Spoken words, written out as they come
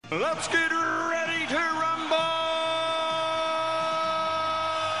Let's get ready to rumble!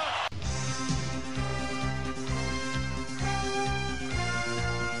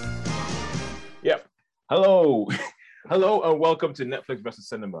 Yep. Hello. Hello and welcome to Netflix versus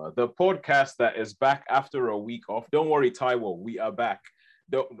Cinema, the podcast that is back after a week off. Don't worry, Taiwo, we are back.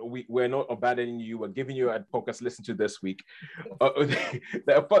 We're not abandoning you. We're giving you a podcast to listen to this week.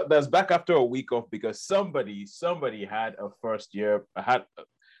 That's back after a week off because somebody had a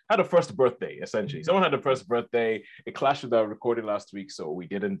first birthday, essentially. Someone had a first birthday. It clashed with our recording last week, so we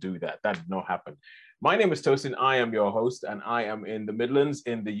didn't do that. That did not happen. My name is Tosin. I am your host, and I am in the Midlands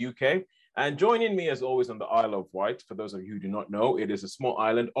in the UK. And joining me, as always, on the Isle of Wight, for those of you who do not know, it is a small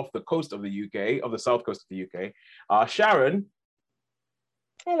island off the coast of the UK, of the south coast of the UK. Sharon.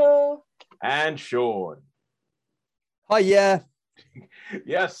 Hello. And Sean. Hi, yeah.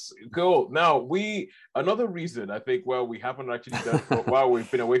 Yes, cool. Now, another reason I think why we haven't actually done while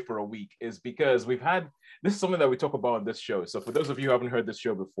we've been away for a week is because this is something that we talk about on this show. So for those of you who haven't heard this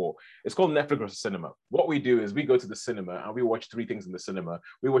show before, it's called Netflix versus Cinema. What we do is we go to the cinema and we watch 3 things in the cinema.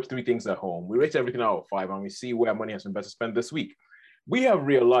 We watch 3 things at home. We rate everything out of 5 and we see where money has been better spent this week. We have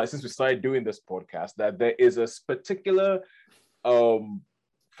realized since we started doing this podcast that there is a particular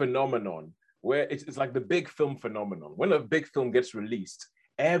phenomenon where it's like the big film phenomenon. When a big film gets released,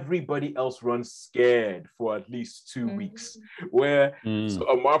 everybody else runs scared for at least 2 weeks. Where so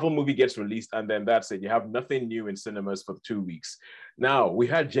a Marvel movie gets released and then that's it. You have nothing new in cinemas for 2 weeks. Now, we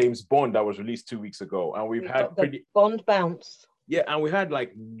had James Bond that was released 2 weeks ago, and we've had Bond bounce. Yeah, and we had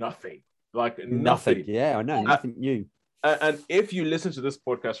like nothing. Nothing. Yeah, I know. Nothing new. And if you listen to this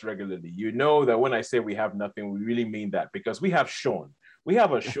podcast regularly, you know that when I say we have nothing, we really mean that because we have Sean. We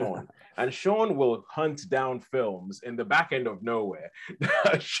have a Sean, and Sean will hunt down films in the back end of nowhere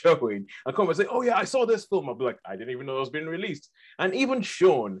that are showing. I come and say, oh yeah, I saw this film. I'll be like, I didn't even know it was being released. And even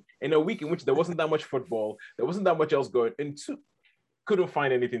Sean, in a week in which there wasn't that much football, there wasn't that much else going, and couldn't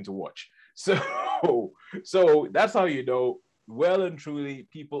find anything to watch. So that's how you know, well and truly,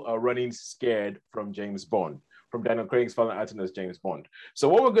 people are running scared from James Bond. From Daniel Craig's final acting as James Bond. So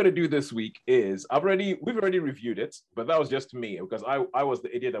what we're going to do this week is we've already reviewed it, but that was just me because I was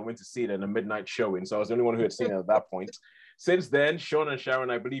the idiot that went to see it in a midnight showing, so I was the only one who had seen it at that point. Since then, Sean and Sharon,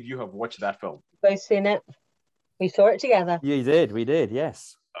 I believe you have watched that film. Both seen it. We saw it together. You did. We did.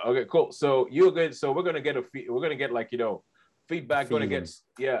 Yes. Okay, cool. So you're good. So we're gonna get like feedback. Going to get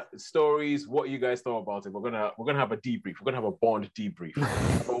stories. What you guys thought about it. We're gonna have a debrief. We're gonna have a Bond debrief.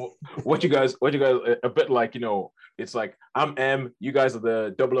 what you guys a bit like it's like I'm M. You guys are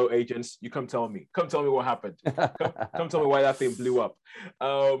the 00 agents. You come tell me what happened. Come tell me why that thing blew up.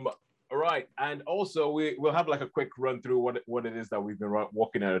 All right, and also we'll have like a quick run through what it is that we've been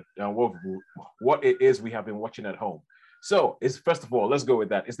walking at and what it is we have been watching at home. So first of all, let's go with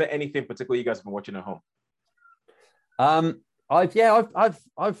that. Is there anything particular you guys have been watching at home?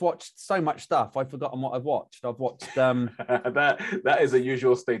 I've watched so much stuff. I've forgotten what I've watched. I've watched that is a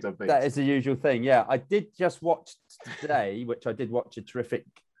usual state of things. That is a usual thing. Yeah, I did just watch today, which I did watch a terrific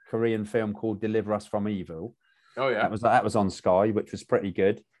Korean film called Deliver Us from Evil. Oh yeah, that was on Sky, which was pretty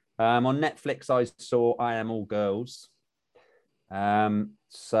good. On Netflix, I saw I Am All Girls. And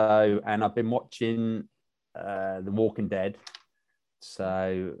I've been watching The Walking Dead.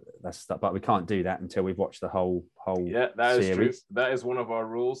 So that's stuff, but we can't do that until we've watched the whole that series. Is true. That is one of our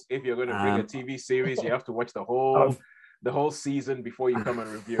rules. If you're going to bring a TV series, you have to watch the whole season before you come and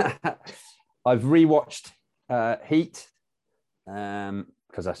review it. I've rewatched Heat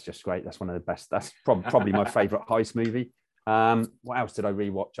because that's just great. That's one of the best. That's probably my favorite heist movie. What else did I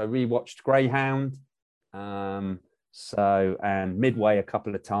rewatch? I rewatched Greyhound. And Midway a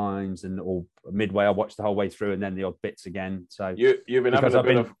couple of times, or Midway I watched the whole way through, and then the odd bits again. So you've been having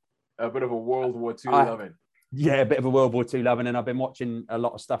a bit of a World War II loving. Yeah, a bit of a World War II loving, and I've been watching a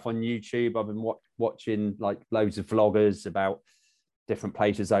lot of stuff on YouTube. I've been watching like loads of vloggers about different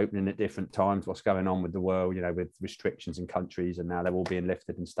places opening at different times, what's going on with the world, with restrictions in countries, and now they're all being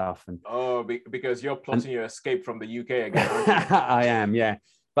lifted and stuff. And because you're plotting your escape from the UK again, aren't you? I am, yeah.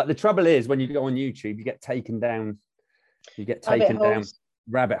 But the trouble is, when you go on YouTube, you get taken down.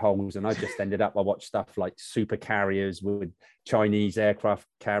 Rabbit holes, and I just ended up. I watched stuff like super carriers with Chinese aircraft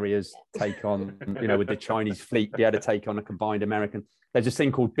carriers take on, with the Chinese fleet be able to take on a combined American. There's this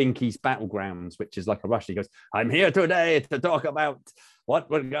thing called Binky's Battlegrounds, which is like a Russian. He goes, "I'm here today to talk about what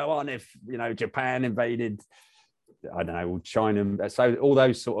would go on if Japan invaded, I don't know, China." So all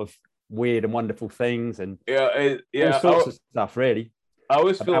those sort of weird and wonderful things, and all sorts of stuff. Really, I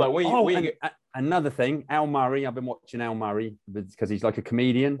always feel like when you get. Another thing, Al Murray. I've been watching Al Murray because he's like a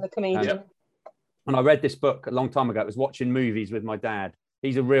comedian. A comedian. And I read this book a long time ago. I was watching movies with my dad,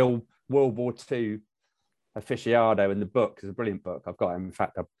 he's a real World War II aficionado, and the book is a brilliant book. I've got it. In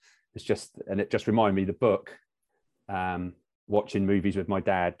fact, it just reminded me, the book, watching movies with my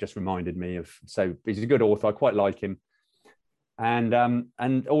dad just reminded me of, so he's a good author. I quite like him. And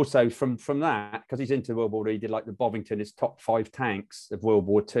also from that, because he's into World War II, he did like the Bovington, his top 5 tanks of World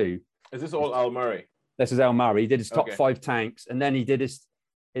War II. Is this all Al Murray? This is Al Murray. He did his top 5 tanks, and then he did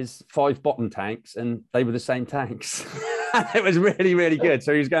his 5 bottom tanks, and they were the same tanks. It was really, really good.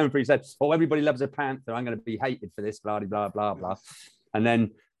 So he was going through, he said, "Oh, everybody loves a Panther. I'm going to be hated for this, blah, blah, blah, blah." And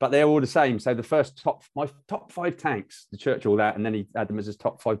then, but they're all the same. So the first my top 5 tanks, the Churchill, that, and then he had them as his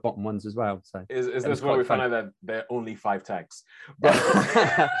top 5 bottom ones as well. So is this where we find out that they're only 5 tanks?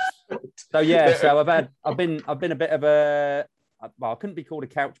 So yeah, so I've been a bit of a, well, I couldn't be called a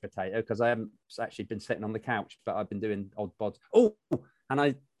couch potato because I haven't actually been sitting on the couch, but I've been doing odd bods. Oh, and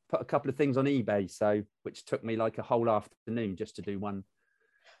I put a couple of things on eBay, so which took me like a whole afternoon just to do one.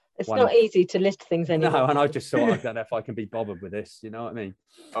 It's not easy to list things anymore. No, and I just thought, I don't know if I can be bothered with this. You know what I mean?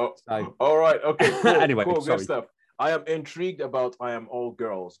 Oh, so, all right, okay. Cool, anyway, cool, sorry. Good stuff. I am intrigued about I Am All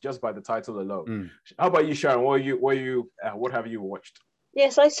Girls just by the title alone. How about you, Sharon? What have you watched?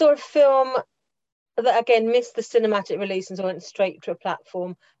 Yes, I saw a film that again missed the cinematic release and so went straight to a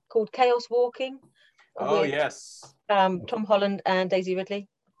platform called Chaos Walking. Oh yes. Tom Holland and Daisy Ridley.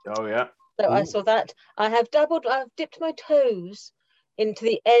 Oh yeah. So I saw that. I've dipped my toes into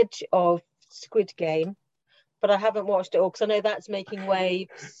the edge of Squid Game, but I haven't watched it all because I know that's making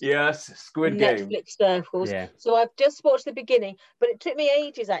waves. Yes, Squid Game. Netflix circles. Yeah. So I've just watched the beginning, but it took me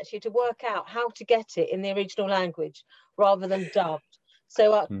ages actually to work out how to get it in the original language rather than dubbed.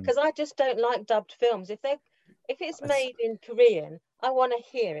 So because I just don't like dubbed films. If it's made in Korean, I want to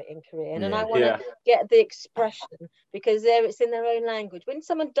hear it in Korean, and I want to get the expression because it's in their own language. When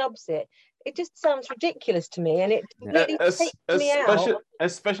someone dubs it, it just sounds ridiculous to me, and it really takes me out.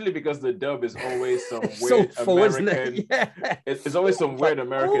 Especially because the dub is always some So weird full, American. isn't it? Yeah. It's always some weird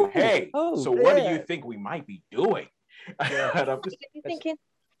American. So what do you think we might be doing? And I'm just thinking,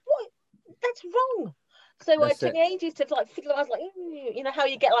 what? That's wrong. So it took me ages to like figure out. I was like, you know how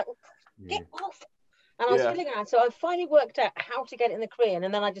you get like, get off. And I was feeling around, so I finally worked out how to get it in the Korean,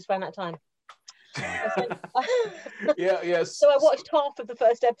 and then I just ran out of time. Yes. So I watched half of the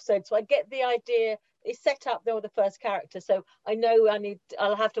first episode, so I get the idea. It's set up though with the first character, so I know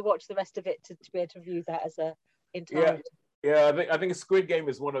I'll have to watch the rest of it to be able to review that as a entirety. Yeah, I think Squid Game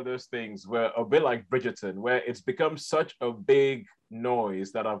is one of those things where a bit like Bridgerton, where it's become such a big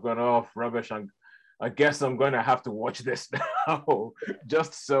noise that I've gone off rubbish. I guess I'm going to have to watch this now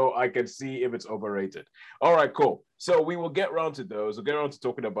just so I can see if it's overrated. All right, cool. So we will get around to those. We'll get around to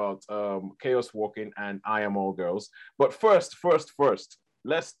talking about Chaos Walking and I Am All Girls. But first,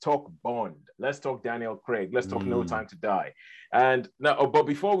 let's talk Bond. Let's talk Daniel Craig. Let's talk No Time to Die. And now, but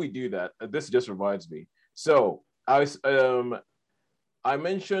before we do that, this just reminds me. So I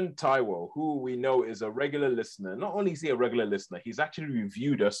mentioned Taiwo, who we know is a regular listener. Not only is he a regular listener, he's actually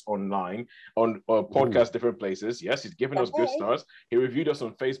reviewed us online on podcast, different places. Yes, he's given us good stars. He reviewed us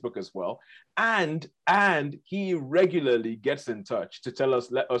on Facebook as well. And he regularly gets in touch to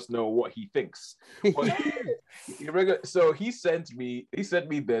let us know what he thinks. So he sent me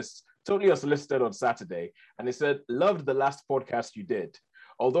this totally unsolicited on Saturday. And he said, "Loved the last podcast you did.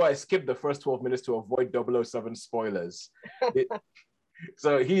 Although I skipped the first 12 minutes to avoid 007 spoilers."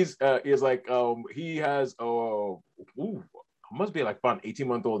 So he's like, he has, must be like about an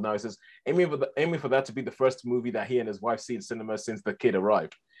 18-month-old now. He says, aiming for that to be the first movie that he and his wife see in cinema since the kid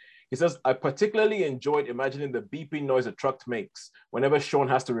arrived. He says, "I particularly enjoyed imagining the beeping noise a truck makes whenever Sean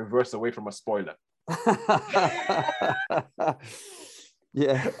has to reverse away from a spoiler."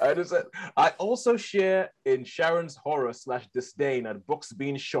 Yeah. I also share in Sharon's horror / disdain at books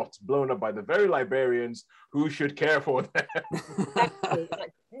being shot, blown up by the very librarians who should care for them.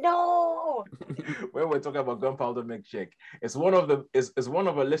 No. When we're talking about Gunpowder Milkshake, it's one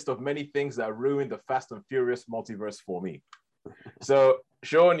of a list of many things that ruined the Fast and Furious multiverse for me. So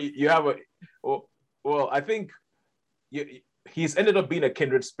Sean, you have I think he's ended up being a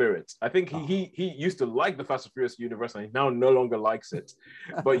kindred spirit. I think he used to like the Fast and Furious universe and he now no longer likes it,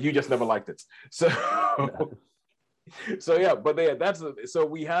 but you just never liked it. So, so we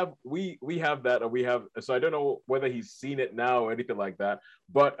have that, so I don't know whether he's seen it now or anything like that,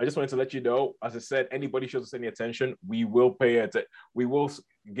 but I just wanted to let you know, as I said, anybody shows us any attention, we will pay it. We will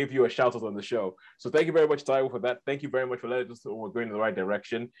give you a shout out on the show. So thank you very much, Taiwo, for that. Thank you very much for letting us know we're going in the right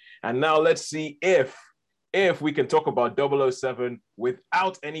direction. And now let's see if we can talk about 007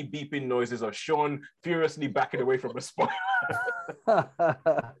 without any beeping noises of Sean furiously backing away from the spoiler.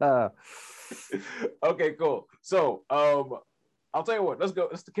 Okay, cool. So I'll tell you what. Let's go.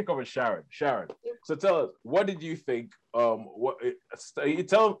 Let's kick off with Sharon. Sharon. So tell us, what did you think? You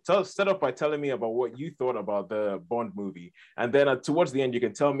start off by telling me about what you thought about the Bond movie, and then towards the end, you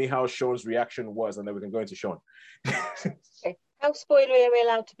can tell me how Sean's reaction was, and then we can go into Sean. Okay. How spoilery are we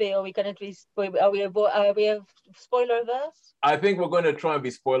allowed to be? Are we going to be? Are we spoiler averse? I think we're going to try and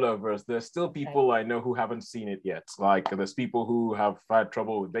be spoiler averse. There's still people I know who haven't seen it yet. Like there's people who have had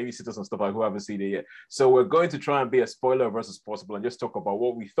trouble with babysitters and stuff like who haven't seen it yet. So we're going to try and be as spoiler averse as possible and just talk about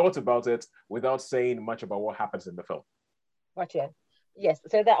what we thought about it without saying much about what happens in the film. Right, yeah. Yes.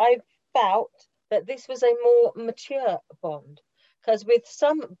 So that I felt that this was a more mature Bond, because with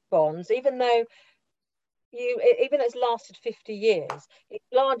some Bonds, even though it's lasted 50 years, it's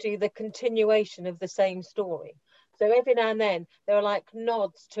largely the continuation of the same story. So every now and then there are like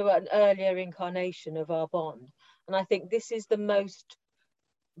nods to an earlier incarnation of our Bond, and I think this is the most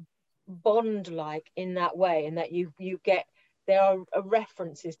Bond-like in that way, in that you get, there are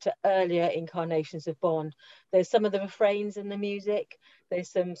references to earlier incarnations of Bond. There's some of the refrains in the music. There's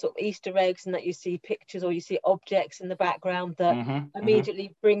some sort of Easter eggs, and that you see pictures or you see objects in the background that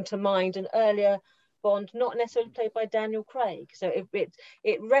immediately bring to mind an earlier Bond, not necessarily played by Daniel Craig. So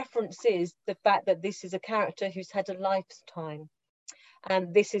it references the fact that this is a character who's had a lifetime,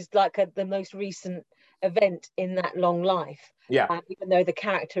 and this is like the most recent event in that long life. Yeah. Even though the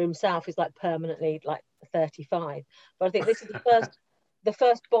character himself is like permanently like 35, but I think this is the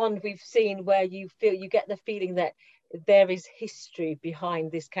first Bond we've seen where you get the feeling that there is history behind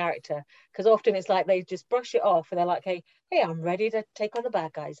this character, because often it's like they just brush it off and they're like, hey, I'm ready to take on the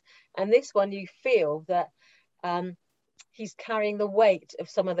bad guys. And this one, you feel that he's carrying the weight of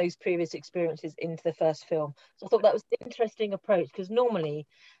some of those previous experiences into the first film. So I thought that was an interesting approach, because normally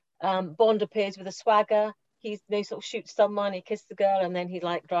Bond appears with a swagger. He sort of shoots someone, he kisses the girl, and then he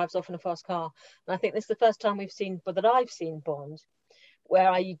like drives off in a fast car. And I think this is the first time that I've seen Bond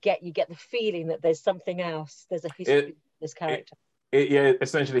where you get the feeling that there's something else, there's a history to this character. Yeah,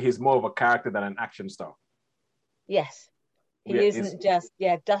 essentially he's more of a character than an action star. Yes. He isn't just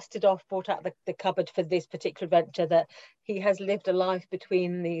dusted off, brought out the cupboard for this particular adventure, that he has lived a life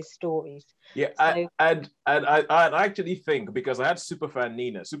between these stories. Yeah, so, and I actually think, because I had Superfan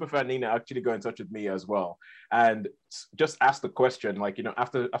Nina actually got in touch with me as well, and just asked the question, like, you know,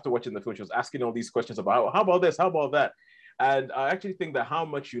 after watching the film, she was asking all these questions about how about this, how about that. And I actually think that how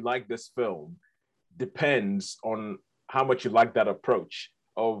much you like this film depends on how much you like that approach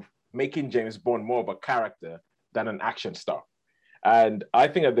of making James Bond more of a character than an action star. And I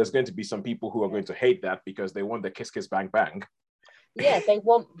think that there's going to be some people who are going to hate that because they want the kiss, kiss, bang, bang. Yeah, they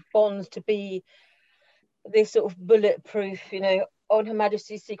want Bond to be this sort of bulletproof, you know, on Her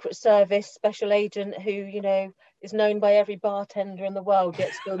Majesty's Secret Service special agent who, you know, is known by every bartender in the world,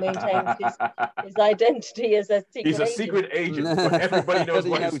 yet still maintains his identity as a secret agent. He's a secret agent, but everybody knows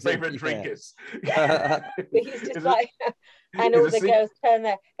what his favorite drink is. But he's just like, and all the girls turn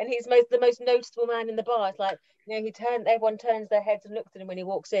there, and he's the most noticeable man in the bar. It's like, you know, everyone turns their heads and looks at him when he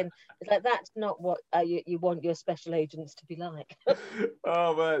walks in. It's like, that's not what you want your special agents to be like.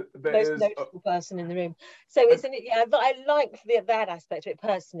 Oh, but most noticeable person in the room. So it's I like that aspect of it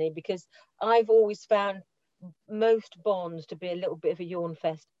personally, because I've always found most Bonds to be a little bit of a yawn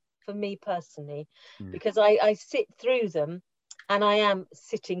fest for me personally, because I sit through them, and I am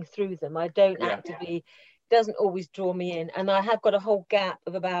sitting through them. I don't actively, doesn't always draw me in, and I have got a whole gap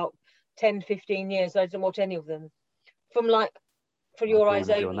of about 10-15 years I didn't watch any of them, from like For Your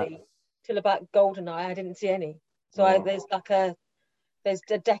Eyes Only till about GoldenEye. I didn't see any, so there's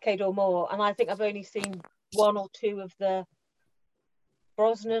a decade or more, and I think I've only seen one or two of the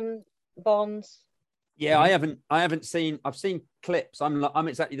Brosnan Bonds. Yeah, I haven't seen. I've seen clips. I'm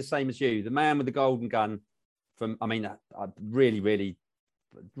exactly the same as you. The Man with the Golden Gun from. I mean, I really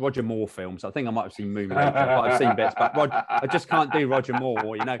Roger Moore films. I think I might have seen Moonraker, but I've seen bits. But I just can't do Roger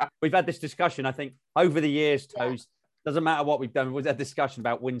Moore. You know, we've had this discussion. I think over the years, Toes. Doesn't matter what we've done. We've had a discussion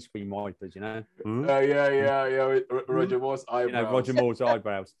about windscreen wipers. You know. Yeah. Roger Moore's eyebrows. You know, Roger Moore's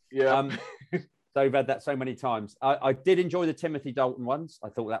eyebrows. Yeah. So we've had that so many times. I did enjoy the Timothy Dalton ones. I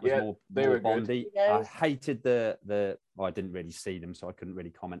thought that was more Bondy. I hated the I didn't really see them, so I couldn't really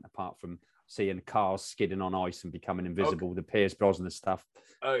comment apart from seeing cars skidding on ice and becoming invisible, the Pierce Brosnan stuff.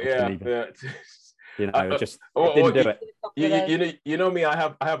 Oh, yeah. You know, it didn't do it. You know me. I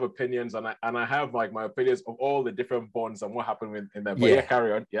have opinions, and I have like my opinions of all the different Bonds and what happened in there. But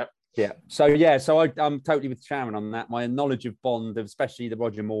carry on. Yep. Yeah. So I'm totally with Sharon on that. My knowledge of Bond, especially the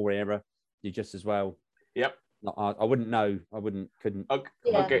Roger Moore era, you just as well. Yep. I wouldn't know. Couldn't. Okay.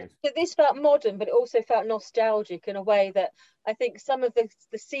 Yeah. Okay. So this felt modern, but it also felt nostalgic in a way that I think some of the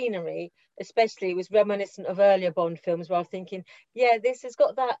scenery, especially, was reminiscent of earlier Bond films, where I was thinking, yeah, this has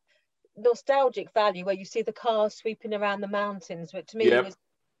got that nostalgic value where you see the cars sweeping around the mountains, which to me Yep. was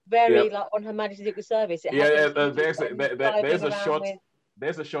very Yep. like on Her Majesty's Secret Service. It Yeah, had yeah, those there's driving a around shot. with.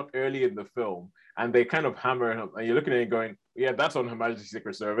 There's a shot early in the film, and they kind of hammer him, and you're looking at it going, "Yeah, that's on Her Majesty's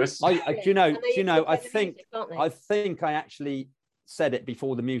Secret Service." Do you know? And they used to I play the think music, aren't they? I think I actually said it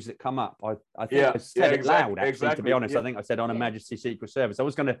before the music come up. I think Yeah, I said yeah, it loud. Actually, to exactly, be honest, yeah. I think I said on Her Yeah. Majesty's Secret Service. I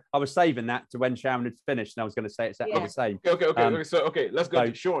was saving that to when Sharon had finished, and I was going to say exactly Yeah. the same. Okay. So let's go so-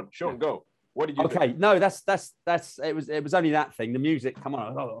 to Sean. Sean, yeah. go. What did you think? Okay, no, that's it was only that thing. The music, come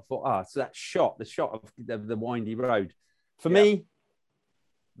on. I thought, so that shot, the shot of the windy road. For me,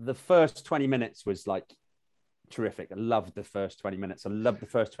 the first 20 minutes was like terrific. I loved the first 20 minutes.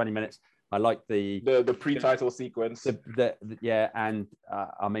 I liked the pre-title sequence. And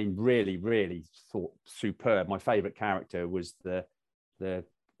I mean, really thought superb. My favorite character was the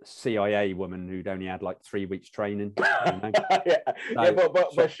CIA woman who'd only had like 3 weeks training. But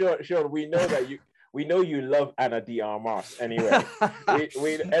sure, we know that you love Ana de Armas anyway.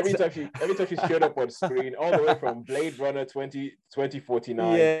 Every time she showed up on screen, all the way from Blade Runner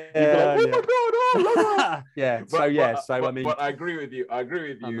 2049. Yeah, oh my god, oh, love her. Yeah. But I agree with you.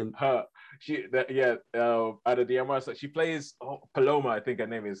 Ana de Armas, she plays Paloma, I think her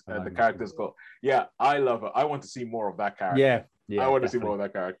name is. The character's called. Yeah, I love her. I want to see more of that character. Yeah, I want to see more of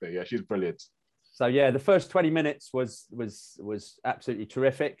that character. Yeah, she's brilliant. So yeah, the first 20 minutes was absolutely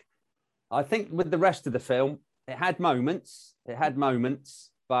terrific. I think with the rest of the film, it had moments,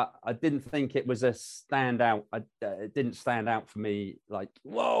 but I didn't think it was a standout. It didn't stand out for me like,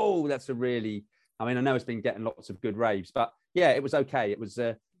 whoa, that's a really, I mean, I know it's been getting lots of good raves, but yeah, it was okay. It was,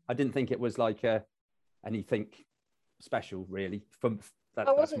 I didn't think it was like anything special really.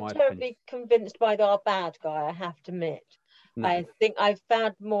 I wasn't terribly convinced by our bad guy, I have to admit. No. I think I've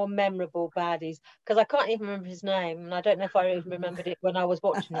found more memorable baddies because I can't even remember his name, and I don't know if I even remembered it when I was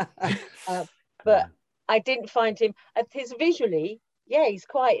watching it. But I didn't find him. His visually, yeah, he's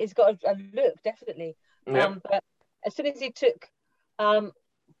got a look, definitely. Yeah. But as soon as he took part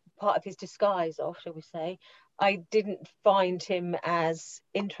of his disguise off, shall we say, I didn't find him as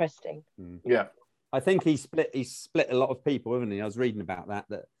interesting. Yeah, I think he split a lot of people, haven't he? I was reading about that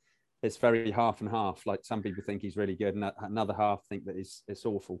it's very half and half. Like some people think he's really good, and another half think that it's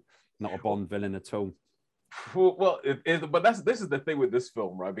awful. Not a Bond villain at all. Well, this is the thing with this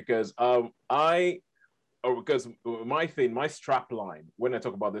film, right? Because because my strap line when I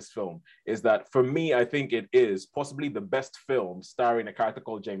talk about this film is that for me, I think it is possibly the best film starring a character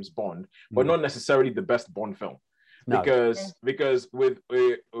called James Bond, but not necessarily the best Bond film. No. Because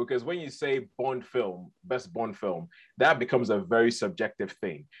when you say Bond film, best Bond film, that becomes a very subjective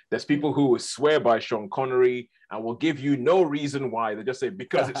thing. There's people who will swear by Sean Connery and will give you no reason why. They just say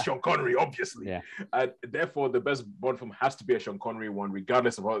because it's Sean Connery, obviously. Yeah. And therefore, the best Bond film has to be a Sean Connery one,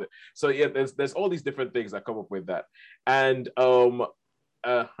 regardless of how. So yeah, there's all these different things that come up with that. And hang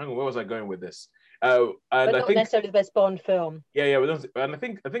on, where was I going with this? But not necessarily the best Bond film. Yeah, and I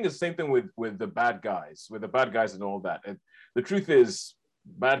think it's the same thing with the bad guys, and all that. And the truth is,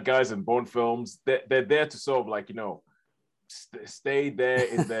 bad guys in Bond films, they're there to sort of like stay there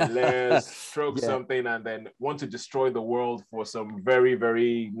in their lairs, stroke something, and then want to destroy the world for some very,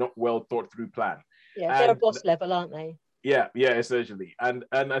 very not well thought through plan. Yeah, they're a boss level, aren't they? Yeah, essentially. And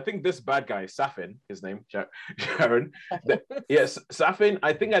I think this bad guy, Safin, his name, Sharon. Yes, Safin.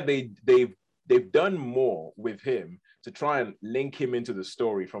 I think that they've done more with him to try and link him into the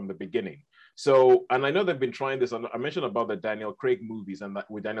story from the beginning. So, and I know they've been trying this. I mentioned about the Daniel Craig movies, and that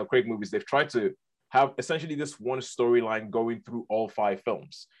with Daniel Craig movies, they've tried to have essentially this one storyline going through all 5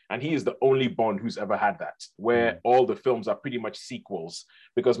 films. And he is the only Bond who's ever had that, where all the films are pretty much sequels,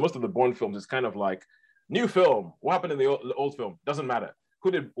 because most of the Bond films is kind of like, new film, what happened in the old film? Doesn't matter.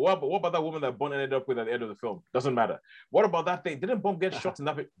 What about that woman that Bond ended up with at the end of the film? Doesn't matter. What about that thing? Didn't Bond get shot in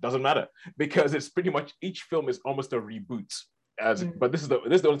that? Doesn't matter, because it's pretty much each film is almost a reboot. But this is the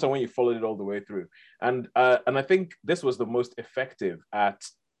only time when you followed it all the way through, and I think this was the most effective at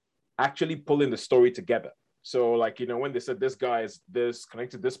actually pulling the story together. So like when they said this guy is this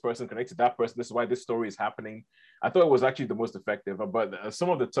connected, this person connected that person, this is why this story is happening. I thought it was actually the most effective. But some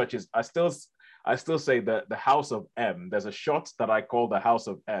of the touches, I still say that the House of M. There's a shot that I call the House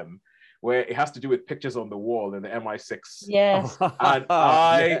of M, where it has to do with pictures on the wall in the MI6. Yes. And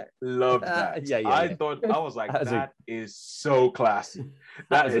I loved that. I thought, I was like, that is so classy.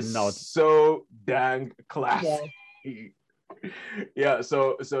 That is a nod. So dang classy. Yeah. Yeah,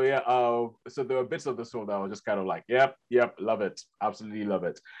 so there were bits of the film that I was just kind of like, yep, love it, absolutely love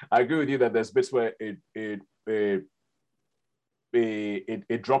it. I agree with you that there's bits where it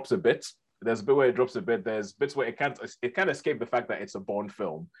drops a bit. There's a bit where it drops a bit. There's bits where it can't escape the fact that it's a Bond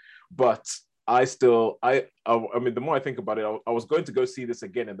film. But I mean, the more I think about it, I was going to go see this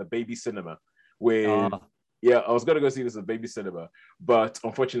again in the baby cinema with. Yeah, I was going to go see this at baby cinema, but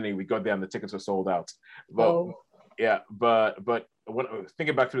unfortunately we got there and the tickets were sold out. But yeah, but when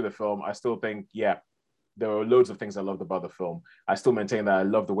thinking back through the film, I still think, yeah, there were loads of things I loved about the film. I still maintain that I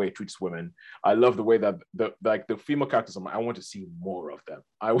love the way it treats women. I love the way that the female characters, I want to see more of them.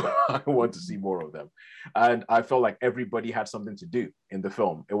 I want to see more of them. And I felt like everybody had something to do in the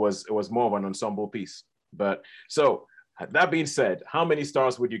film. It was more of an ensemble piece. But so that being said, how many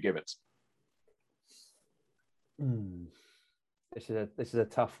stars would you give it? This is a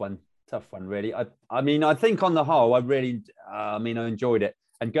tough one really. I mean, I think on the whole, I enjoyed it.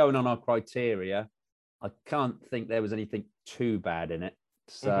 And going on our criteria, I can't think there was anything too bad in it.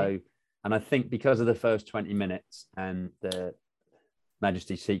 So, and I think because of the first 20 minutes and the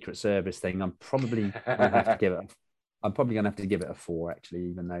Majesty's Secret Service thing, I'm probably going to have to give it a 4, actually,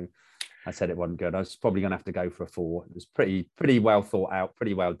 even though I said it wasn't good. I was probably going to have to go for a 4. It was pretty well thought out,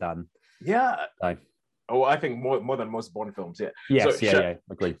 pretty well done. Yeah. So, I think more than most Bond films. Yeah. Yes. So, yeah.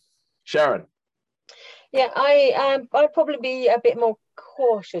 Agree. Sharon. Yeah, I'd probably be a bit more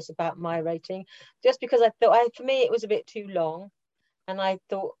cautious about my rating, just because I thought, for me, it was a bit too long, and I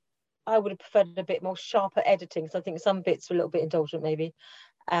thought I would have preferred a bit more sharper editing. So I think some bits were a little bit indulgent, maybe,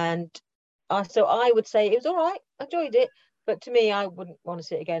 and so I would say it was all right. I enjoyed it, but to me, I wouldn't want to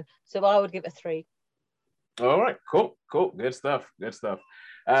see it again. So I would give it a 3. All right, cool, good stuff.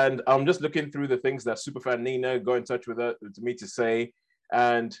 And I'm just looking through the things that Superfan Nina got in touch with me to say,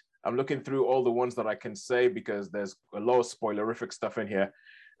 and I'm looking through all the ones that I can say because there's a lot of spoilerific stuff in here.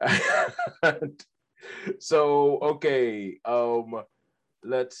 So, okay,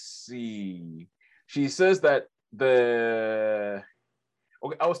 let's see. She says that I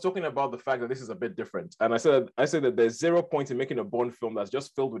was talking about the fact that this is a bit different. And I said that there's 0 point in making a Bond film that's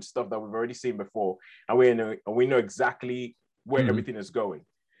just filled with stuff that we've already seen before. And we know exactly where everything is going.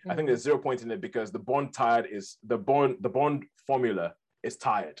 I think there's 0 point in it because the Bond formula is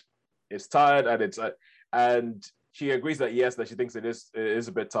tired. It's tired, and she agrees that yes, that she thinks it is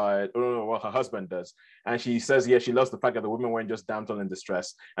a bit tired. Oh, well, her husband does, and she says yes, she loves the fact that the women weren't just damsel in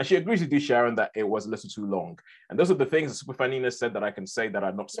distress, and she agrees with you, Sharon, that it was a little too long. And those are the things that Superfanina said that I can say that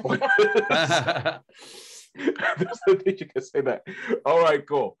are not spoilers. That's the thing you can say that. All right,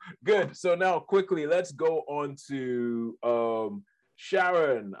 cool, good. So now quickly, let's go on to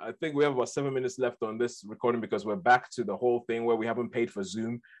Sharon. I think we have about 7 minutes left on this recording because we're back to the whole thing where we haven't paid for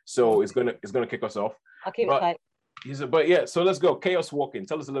Zoom, so it's gonna kick us off. I'll keep it tight. But yeah, so let's go. Chaos Walking.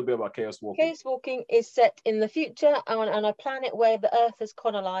 Tell us a little bit about Chaos Walking. Chaos Walking is set in the future on a planet where the Earth has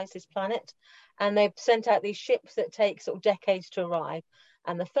colonized this planet, and they've sent out these ships that take sort of decades to arrive.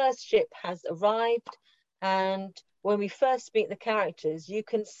 And the first ship has arrived, and when we first meet the characters, you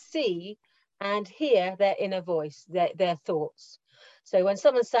can see and hear their inner voice, their thoughts. So when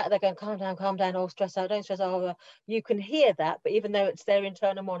someone's sat there going, calm down, all stress out, don't stress out, you can hear that, but even though it's their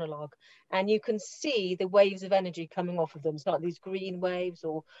internal monologue, and you can see the waves of energy coming off of them. It's like these green waves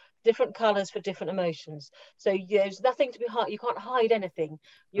or different colors for different emotions. So there's nothing to be hidden. You can't hide anything.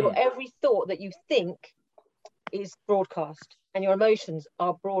 Every thought that you think is broadcast, and your emotions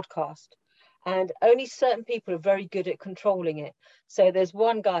are broadcast. And only certain people are very good at controlling it. So there's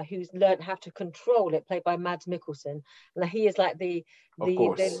one guy who's learned how to control it, played by Mads Mikkelsen, and he is like the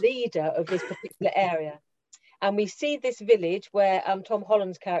leader of this particular area. And we see this village where Tom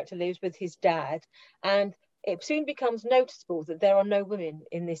Holland's character lives with his dad, and it soon becomes noticeable that there are no women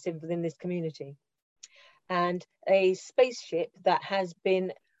within this community. And a spaceship that has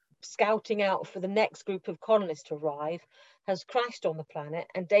been scouting out for the next group of colonists to arrive has crashed on the planet,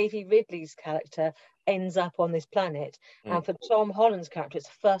 and Daisy Ridley's character ends up on this planet. And for Tom Holland's character, it's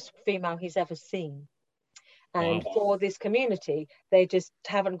the first female he's ever seen. And for this community, they just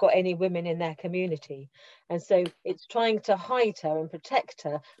haven't got any women in their community. And so it's trying to hide her and protect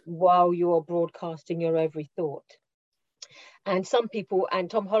her while you're broadcasting your every thought. And some people, and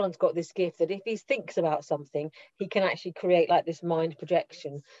Tom Holland's got this gift that if he thinks about something, he can actually create like this mind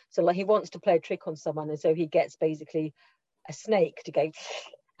projection. So like he wants to play a trick on someone, and so he gets basically a snake to go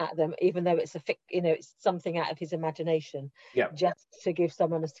at them, even though it's it's something out of his imagination, just to give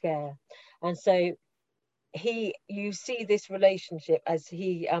someone a scare. And so you see this relationship as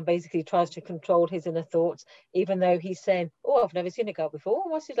he basically tries to control his inner thoughts, even though he's saying, oh, I've never seen a girl before,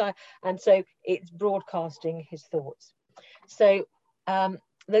 what's it like? And so it's broadcasting his thoughts. So then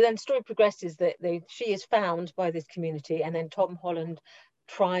the story progresses that she is found by this community, and then Tom Holland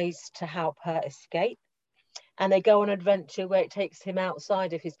tries to help her escape. And they go on an adventure where it takes him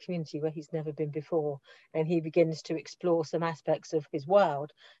outside of his community where he's never been before. And he begins to explore some aspects of his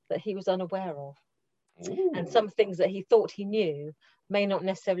world that he was unaware of. Ooh. And some things that he thought he knew may not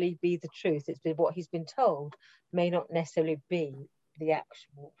necessarily be the truth. It's been what he's been told may not necessarily be the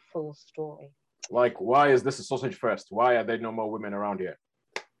actual full story. Like, why is this a sausage fest? Why are there no more women around here?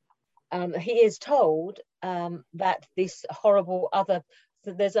 He is told that this horrible other...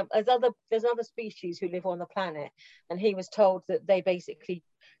 So there's other species who live on the planet, and he was told that they basically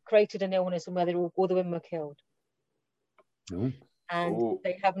created an illness and where all the women were killed. Mm. And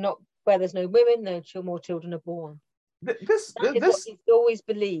they have not, where there's no women, no more children are born. This is what he's always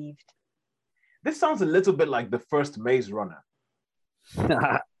believed. This sounds a little bit like the first Maze Runner.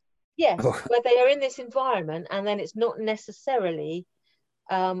 Yes, where they are in this environment, and then it's not necessarily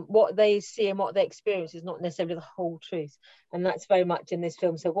what they see and what they experience is not necessarily the whole truth, and that's very much in this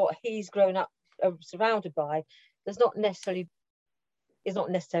film. So what he's grown up surrounded by is not necessarily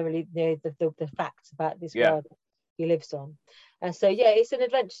the facts about this world he lives on. And so it's an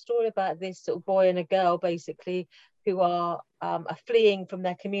adventure story about this sort of boy and a girl basically who are fleeing from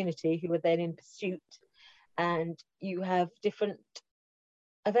their community, who are then in pursuit, and you have different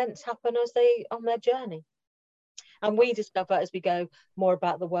events happen as they on their journey. And we discover as we go more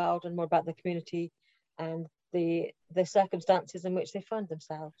about the world and more about the community and the circumstances in which they find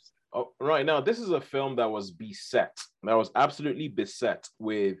themselves. Oh, right. Now, this is a film that was absolutely beset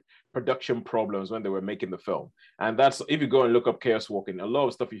with production problems when they were making the film. And that's, if you go and look up Chaos Walking, a lot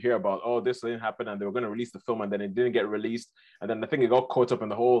of stuff you hear about, this didn't happen and they were going to release the film and then it didn't get released. And then I think it got caught up in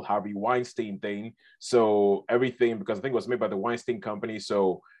the whole Harvey Weinstein thing. So everything, because I think it was made by the Weinstein Company.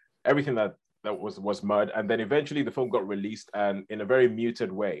 So everything that was mud, and then eventually the film got released and in a very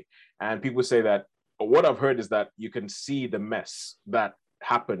muted way. And people say that what I've heard is that you can see the mess that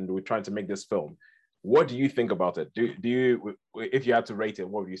happened with trying to make this film. What do you think about it? Do you, if you had to rate it,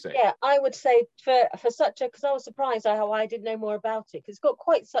 what would you say? Yeah, I would say for such a, because I was surprised how I didn't know more about it, because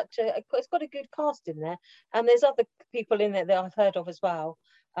it's got a good cast in there, and there's other people in there that I've heard of as well.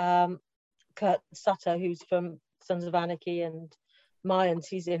 Kurt Sutter, who's from Sons of Anarchy and Mayans,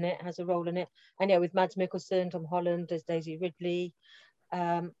 he's in it, has a role in it, and with Mads Mikkelsen, Tom Holland, there's Daisy Ridley,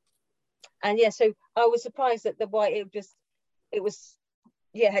 and so I was surprised that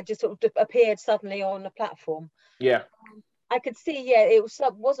had just sort of appeared suddenly on a platform. I could see it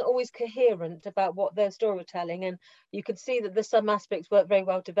wasn't always coherent about what their storytelling, and you could see that some aspects weren't very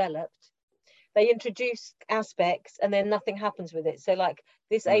well developed. They introduce aspects and then nothing happens with it. So like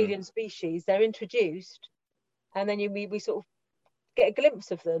this alien species, they're introduced, and then we sort of get a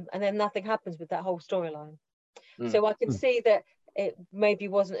glimpse of them, and then nothing happens with that whole storyline. So I can see that it maybe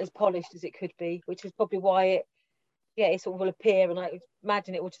wasn't as polished as it could be, which is probably why it sort of will appear, and I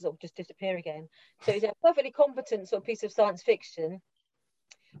imagine it will just disappear again. So it's a perfectly competent sort of piece of science fiction.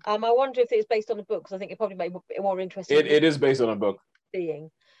 I wonder if it's based on a book, because I think it probably made it more interesting. It is based on a book. Seeing,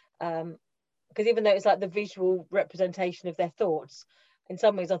 because even though it's like the visual representation of their thoughts, in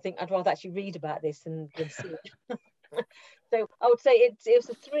some ways I think I'd rather actually read about this than see it. So I would say it's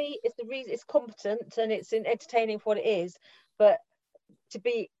a 3. It's the reason it's competent and it's entertaining for what it is, but to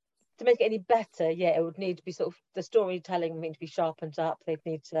make it any better, it would need to be sort of the storytelling need to be sharpened up. They'd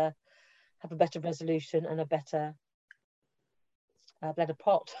need to have a better resolution and a better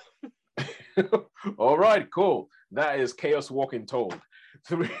plot. All right, cool. That is Chaos Walking Told.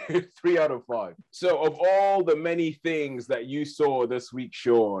 3 out of 5. So of all the many things that you saw this week,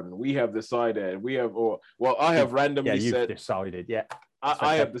 Sean, I have randomly said... decided,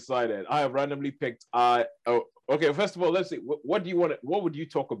 I have decided. I have randomly picked... Okay, first of all, let's see. What would you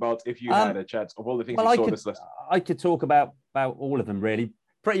talk about if you had a chance of all the things you saw this list? I could talk about all of them, really.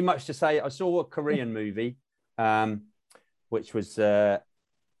 Pretty much to say, I saw a Korean movie, which was... that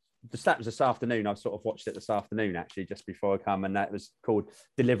was this afternoon. I sort of watched it this afternoon, actually, just before I come, and that was called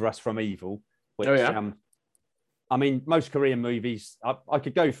Deliver Us from Evil. Which, I mean, most Korean movies, I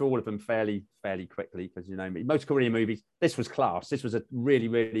could go through all of them fairly quickly, because you know me. Most Korean movies, this was class. This was a really,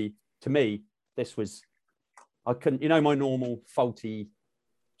 really, to me, this was, I couldn't, my normal faulty,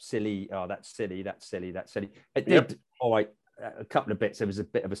 silly, that's silly. It did, all right, a couple of bits. There was a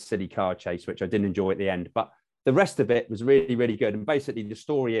bit of a silly car chase, which I didn't enjoy at the end, but the rest of it was really, really good. And basically the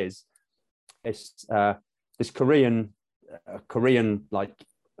story is this Korean like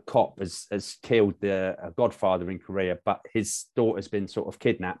cop has killed a godfather in Korea, but his daughter's been sort of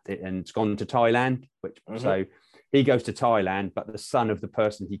kidnapped and it's gone to Thailand, so he goes to Thailand, but the son of the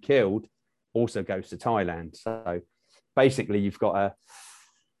person he killed also goes to Thailand. So basically you've got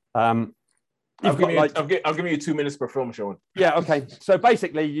a I'll give you 2 minutes per film, Sean. Yeah, okay. So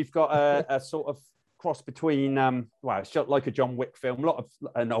basically, you've got a sort of cross between, it's just like a John Wick film. A lot of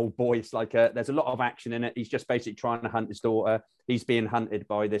an old boy. It's like there's a lot of action in it. He's just basically trying to hunt his daughter. He's being hunted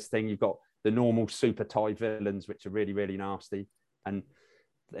by this thing. You've got the normal super Thai villains, which are really, really nasty, and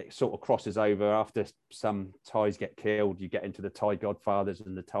it sort of crosses over after some Thais get killed. You get into the Thai Godfathers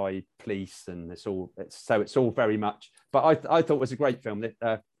and the Thai police, and it's all very much. But I thought it was a great film.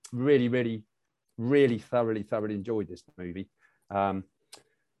 Really, really, really thoroughly enjoyed this movie.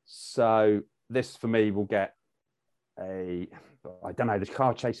 So this for me will get I don't know, the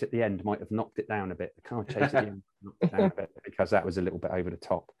car chase at the end might have knocked it down a bit. The car chase at the end knocked it down a bit because that was a little bit over the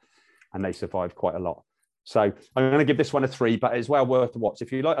top, and they survived quite a lot. So I'm going to give this one a 3, but it's well worth the watch.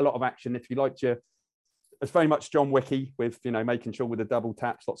 If you like a lot of action, if you liked it's very much John Wicky with, making sure with the double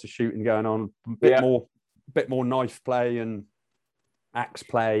taps, lots of shooting going on, a bit more knife play and axe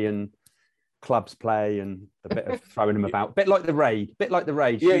play and clubs play and a bit of throwing them about, bit like the raid. But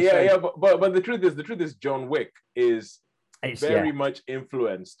the truth is John Wick is very much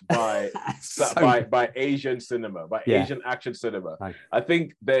influenced by by Asian cinema, Asian action cinema. Right. I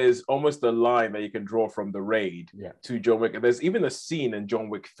think there's almost a line that you can draw from the raid to John Wick. And there's even a scene in John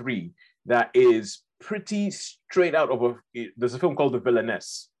Wick 3 that is pretty straight out of there's a film called The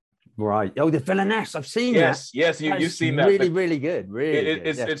Villainess. Right. Oh, The Villainess. I've seen that. Yes, you've seen that. Really, really good.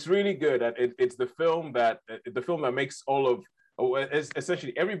 It's really good. And it's the film that makes all of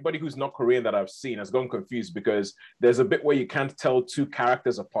essentially everybody who's not Korean that I've seen has gone confused because there's a bit where you can't tell two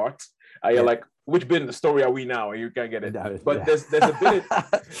characters apart. You're like, which bit in the story are we now? And you can't get it. But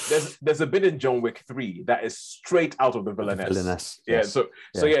there's a bit in John Wick 3 that is straight out of The Villainess. Yes.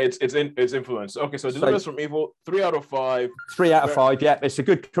 It's influence. Okay, so Deliverance from Evil, 3 out of 5. 3 out of 5. Yeah, it's a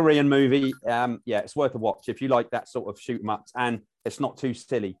good Korean movie. It's worth a watch if you like that sort of shoot 'em ups, and it's not too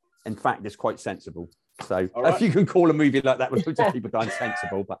silly. In fact, it's quite sensible. So if you can call a movie like that with loads of people dying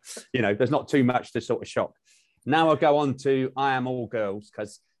sensible, but there's not too much to sort of shock. Now I'll go on to I Am All Girls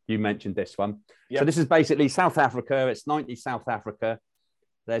because you mentioned this one. Yep. So this is basically South Africa. It's 90s South Africa.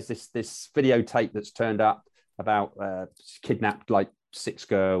 There's this videotape that's turned up about kidnapped like 6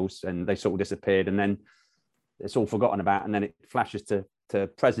 girls and they sort of disappeared, and then it's all forgotten about, and then it flashes to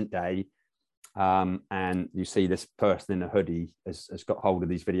present day. And you see this person in a hoodie has got hold of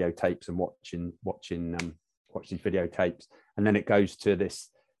these videotapes and watch these videotapes, and then it goes to this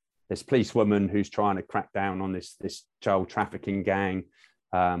policewoman who's trying to crack down on this child trafficking gang,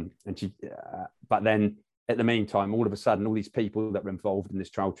 and she but then at the meantime, all of a sudden, all these people that were involved in this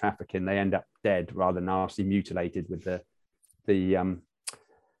child trafficking, they end up dead, rather nasty, mutilated with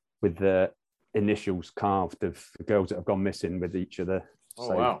the initials carved of the girls that have gone missing with each other.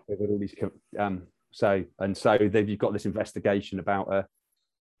 Oh, wow. With all these, so you've got this investigation about a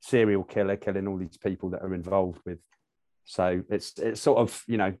serial killer killing all these people that are involved with. So it's sort of,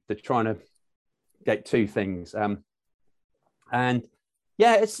 they're trying to get 2 things. And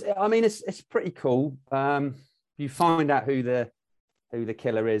yeah, it's pretty cool. You find out who the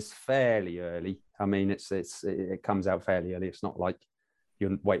killer is fairly early. I mean, it comes out fairly early. It's not like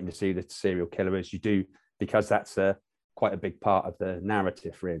you're waiting to see who the serial killer is. You do, because that's quite a big part of the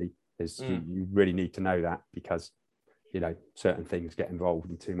narrative, really, is you really need to know that because certain things get involved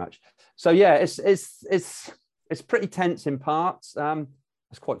in too much. So yeah, it's pretty tense in parts.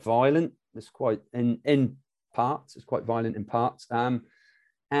 It's quite violent. It's quite in parts. It's quite violent in parts.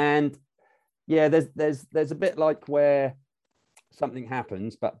 And yeah, there's a bit like where something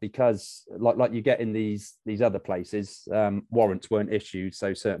happens, but because like you get in these other places, warrants weren't issued,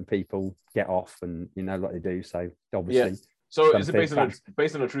 so certain people get off, and like they do. So obviously, yes. So is it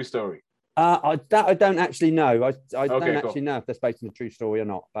based on a true story? I don't actually know. I don't actually know if that's based on a true story or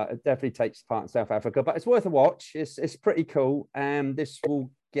not, but it definitely takes part in South Africa. But it's worth a watch. It's pretty cool. This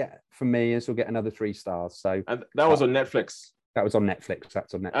will get, from me, this will get another 3 stars. So and that was on Netflix. That was on Netflix.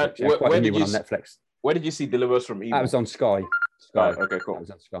 That's on Netflix. Quite a new one on Netflix. Where did you see Deliverance from Evil? That was on Sky. Okay, cool. That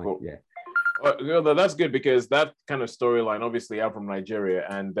was on Sky. Cool. Yeah. Well, that's good because that kind of storyline, obviously, I'm from Nigeria,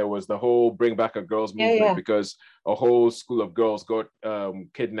 and there was the whole Bring Back a Girls movement because a whole school of girls got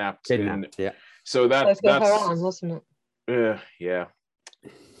kidnapped. Yeah. So that's Haran, wasn't it? Yeah.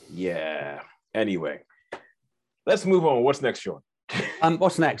 Anyway, let's move on. What's next, Sean?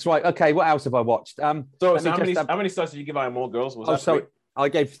 What's next? Right. Okay. What else have I watched? So how many stars did you give I Am All Girls? I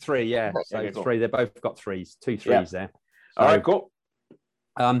gave 3. Yeah. So okay, cool. 3. They both got 3s. 2 3s there. So, all right. Cool.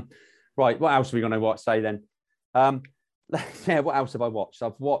 Right. What else are we going to say then? Yeah. What else have I watched? I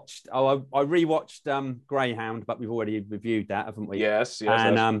rewatched Greyhound, but we've already reviewed that, haven't we? Yes.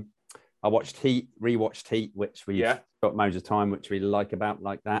 And I watched Heat, rewatched Heat, which we've Got Modes of Time, which we like about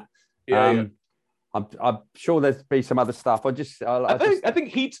like that. Yeah, I'm sure there's be some other stuff. I think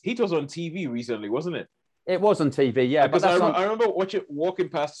Heat was on TV recently, wasn't it? It was on TV, yeah. Because But I remember walking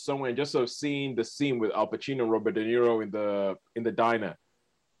past somewhere and just sort of seeing the scene with Al Pacino and Robert De Niro in the diner.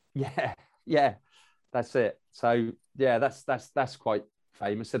 Yeah, that's it. So yeah, that's quite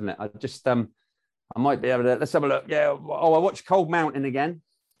famous, isn't it? I just I might be able to. Let's have a look. Yeah. Oh, I watched Cold Mountain again.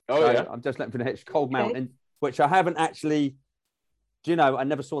 Yeah. I'm just looking for the hitch. Cold Mountain, which I haven't actually. Do you know? I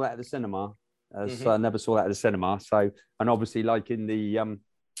never saw that at the cinema. I never saw that at the cinema. So, and obviously, like in the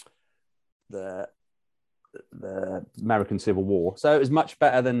American Civil War. So it was much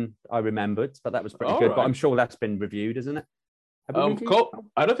better than I remembered, but that was pretty good. Right. But I'm sure that's been reviewed, isn't it? I don't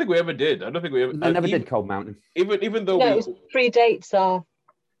think we ever did. I never did Cold Mountain. Even though it predates our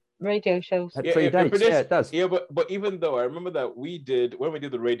radio shows. It does. Yeah, but even though I remember that when we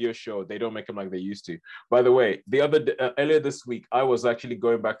did the radio show, they don't make them like they used to. By the way, earlier this week, I was actually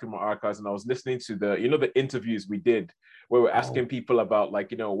going back through my archives and I was listening to the interviews we did where we're asking people about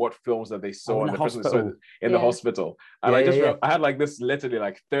what films that they saw in the hospital. The hospital. And I had like this literally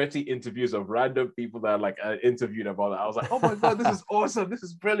like 30 interviews of random people that I interviewed about it. I was like, oh my God, this is awesome. This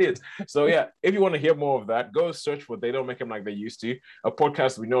is brilliant. So yeah, if you want to hear more of that, go search for They Don't Make Them Like They Used To, a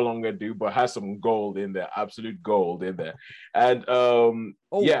podcast we no longer do, but has some gold in there, absolute gold in there. And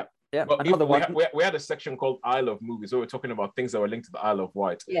yeah, another one. We had a section called Isle of Movies where we're talking about things that were linked to the Isle of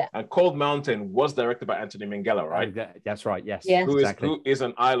Wight. Yeah. And Cold Mountain was directed by Anthony Minghella, right? That's right, yes. Who is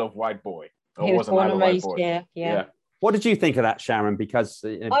an Isle of Wight boy. He was born and raised here. Yeah. What did you think of that, Sharon? Because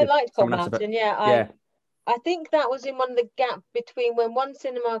I liked Cold Mountain, I think that was in one of the gap between when one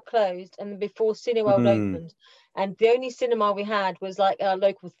cinema closed and before Cineworld opened. And the only cinema we had was like a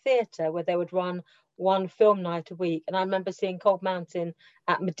local theatre where they would run one film night a week. And I remember seeing Cold Mountain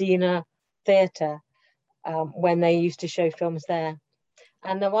at Medina Theatre when they used to show films there.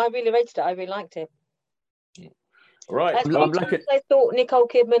 And I really rated it. I really liked it. Right. I thought Nicole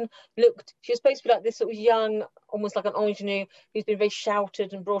Kidman she was supposed to be like this sort of young, almost like an ingenue, who's been very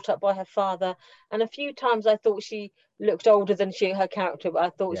sheltered and brought up by her father. And a few times I thought she looked older than her character, but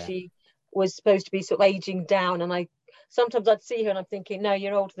I thought she was supposed to be sort of aging down. And sometimes I'd see her and I'm thinking, no,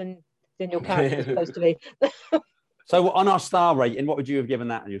 you're older than your character is supposed to be. So on our star rating, what would you have given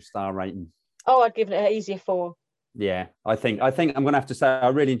that your star rating? Oh, I'd given it an easier 4. Yeah, I think I'm going to have to say I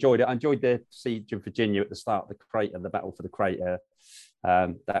really enjoyed it. I enjoyed the siege of Virginia at the start of the crater, the battle for the crater.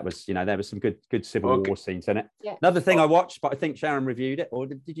 That was, there was some good Civil War scenes in it. Yeah. Another thing I watched, but I think Sharon reviewed it, or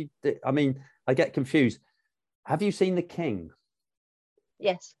did you? I mean, I get confused. Have you seen The King?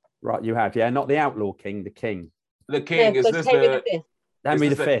 Yes. Right, you have, yeah. Not the Outlaw King, The King. The King, is this Henry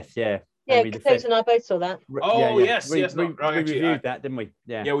V? Yeah. Yeah, Kate and I both saw that. Oh, yes. We reviewed that, didn't we?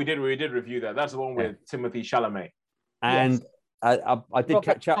 Yeah, we did review that. That's the one with Timothée Chalamet. And I did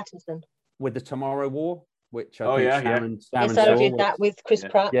catch up with the Tomorrow War, which I think Sharon saw. Did that with Chris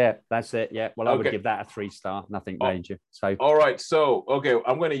Pratt. Yeah, that's it. Yeah, well, I would give that a 3-star. Nothing major. So all right. So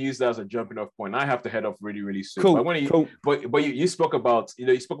I'm going to use that as a jumping off point. I have to head off really, really soon. Cool. But you spoke about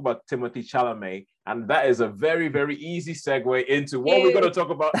Timothée Chalamet, and that is a very, very easy segue into what we're going to talk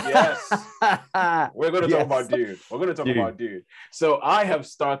about. Yes, we're going to talk about Dune. We're going to talk about Dune. So I have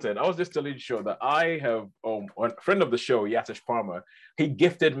started. I was just telling the show that I have a friend of the show, Yatish Palmer. He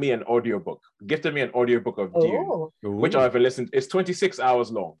gifted me an audiobook. Of Dune, which I've listened. It's 26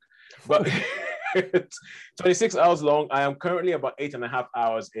 hours long, but 26 hours long. I am currently about 8.5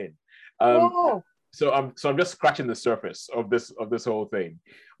 hours in. So I'm just scratching the surface of this whole thing.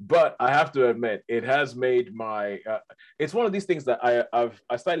 But I have to admit, it has made my. It's one of these things that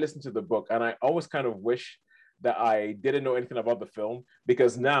I started listening to the book, and I always kind of wish that I didn't know anything about the film,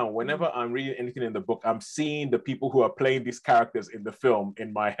 because now whenever I'm reading anything in the book, I'm seeing the people who are playing these characters in the film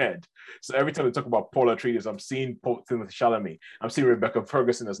in my head. So every time they talk about Paul Atreides, I'm seeing Timothée Chalamet, I'm seeing Rebecca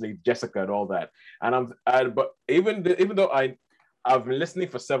Ferguson as Lady Jessica and all that. But even though I've been listening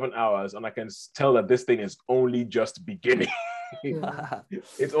for 7 hours and I can tell that this thing is only just beginning.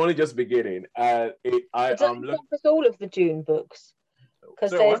 It's only just beginning. Does all of the Dune books?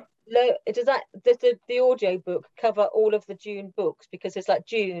 Because does the audio book cover all of the Dune books? Because it's like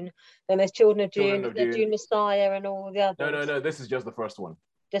Dune, then there's Children of Dune, Dune Messiah, and all the others. No. This is just the first one.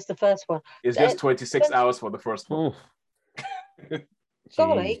 Just the first one. It's just 26 hours for the first one.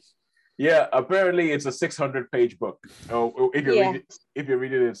 Golly. Yeah, apparently it's a 600-page book. If you're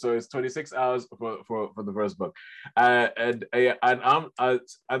reading it, so it's 26 hours for the first book, and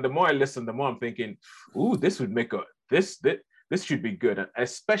the more I listen, the more I'm thinking, ooh, this would make this should be good, and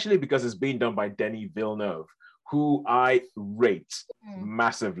especially because it's being done by Denis Villeneuve, who I rate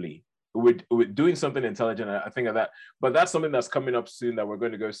massively. with doing something intelligent. I think of that, but that's something that's coming up soon that we're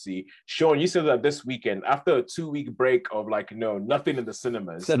going to go see. Sean, you said that this weekend, after a 2-week break of like nothing in the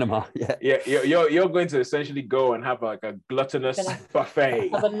cinemas. You're going to essentially go and have like a gluttonous buffet.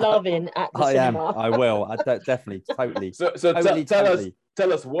 Have a loving at the cinema. I will. Definitely, totally. So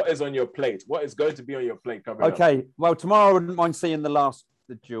tell us what is on your plate. What is going to be on your plate coming up? Okay. Well, tomorrow I wouldn't mind seeing the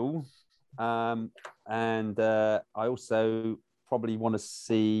Duel, and I also probably want to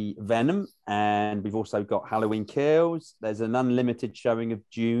see Venom, and we've also got Halloween Kills. There's an unlimited showing of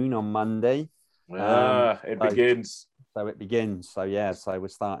Dune on Monday. It begins. So it begins. So yeah, so we're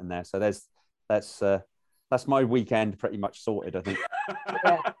starting there. So that's my weekend pretty much sorted, I think.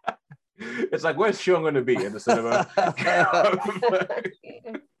 Yeah. It's like, where's Sean going to be in the cinema?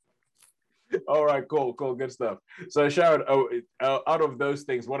 All right, cool, good stuff. So Sharon, out of those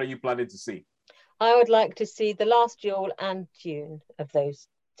things, what are you planning to see? I would like to see The Last Duel and Dune, of those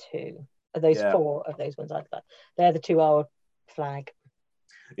two, of those four of those ones. They're the two I would flag.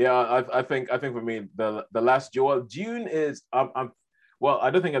 Yeah, I think for me, the Last Duel, Dune is well, I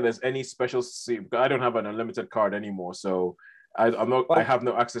don't think that there's any special seat. I don't have an unlimited card anymore, so I have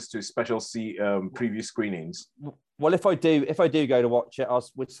no access to special C preview screenings. Well, if I do go to watch it,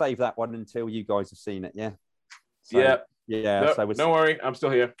 we'll save that one until you guys have seen it. Yeah. So, yeah. No, so don't worry, I'm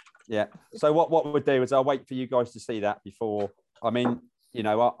still here. Yeah. So what we'll do is I'll wait for you guys to see that before. I mean,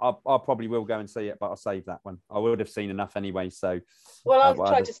 I probably will go and see it, but I'll save that one. I would have seen enough anyway. So. Well, I'll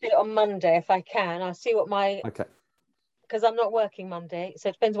try to see it on Monday if I can. I'll see what my. Okay. Because I'm not working Monday, so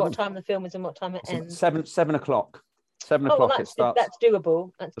it depends what time the film is and what time it ends. 7 o'clock. 7 o'clock it starts. That's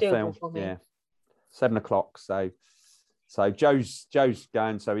doable. That's doable for me. Yeah. 7 o'clock. So Joe's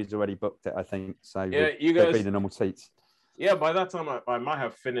going, so he's already booked it, I think. So yeah, you guys be the normal seats. Yeah, by that time I might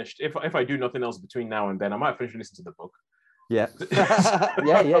have finished. If I do nothing else between now and then, I might finish listening to the book. Yeah.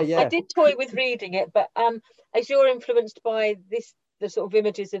 yeah. I did toy with reading it, but as you're influenced by the sort of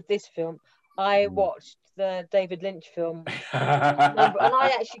images of this film, I watched the David Lynch film, and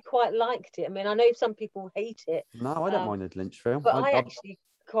I actually quite liked it. I mean, I know some people hate it. No, I don't mind the Lynch film, but I actually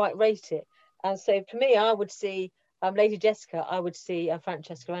quite rate it. And so for me, I would see Lady Jessica. I would see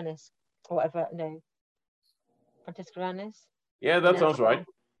Francesca Annis or whatever. No. Francesca Annis. Yeah, that sounds right.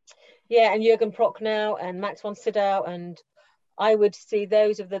 Yeah, and Jürgen Prochnow and Max von Sydow, and I would see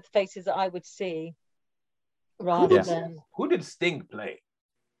those of the faces that I would see rather than. Who did Sting play?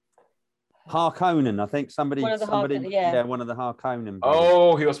 Harkonnen, I think somebody. One of the Harkonnen.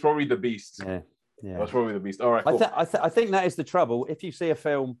 Oh, he was probably the Beast. Yeah. He was probably the Beast. All right. Cool. I think that is the trouble. If you see a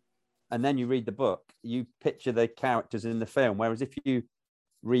film and then you read the book, you picture the characters in the film. Whereas if you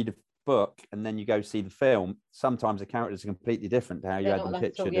read a book and then you go see the film, sometimes the characters are completely different to how you had them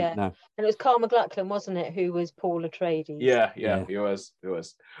pictured. Yeah. No. And it was Carl McLachlan, wasn't it, who was Paul Atreides? Yeah, he was.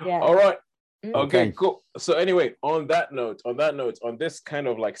 Yeah. All right. Okay, cool. So anyway, on that note, on this kind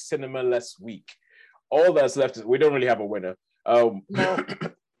of like cinema-less week, all that's left is we don't really have a winner. No.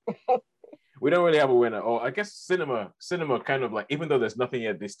 We don't really have a winner. Or I guess cinema kind of like, even though there's nothing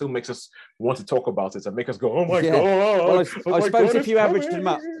yet, they still makes us want to talk about it and make us go, oh my God. Well, I suppose if you averaged them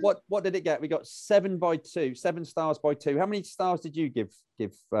up, what did it get? We got 7 stars by 2. How many stars did you give?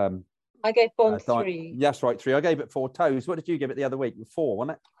 I gave Bond 3. That's right, 3. I gave it 4 toes. What did you give it the other week? 4,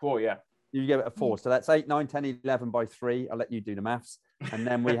 wasn't it? 4, yeah. You gave it a 4. So that's 8, 9, 10, 11 by 3. I'll let you do the maths. And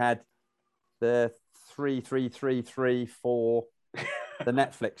then we had the 3, 3, 3, 3, 4, the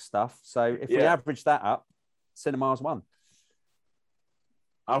Netflix stuff. So if we average that up, cinema's won.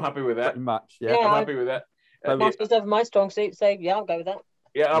 I'm happy with that. Pretty much, yeah. I'm happy with that. Masters of my strong suit, so yeah, I'll go with that.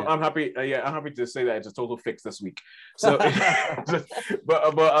 Yeah, I'm happy. I'm happy to say that it's a total fix this week. So, but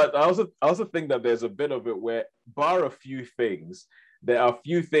I also think that there's a bit of it where, bar a few things, there are a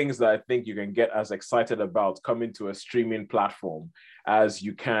few things that I think you can get as excited about coming to a streaming platform as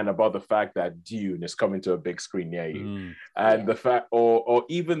you can about the fact that Dune is coming to a big screen near you, and the fact, or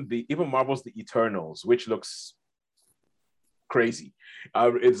even Marvel's The Eternals, which looks crazy.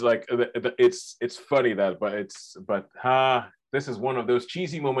 It's like it's funny that, but this is one of those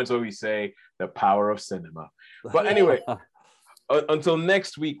cheesy moments where we say the power of cinema. But anyway. Until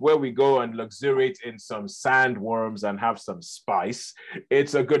next week, where we go and luxuriate in some sandworms and have some spice,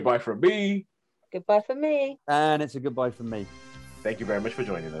 it's a goodbye from me. Goodbye from me. And it's a goodbye from me. Thank you very much for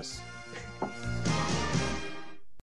joining us.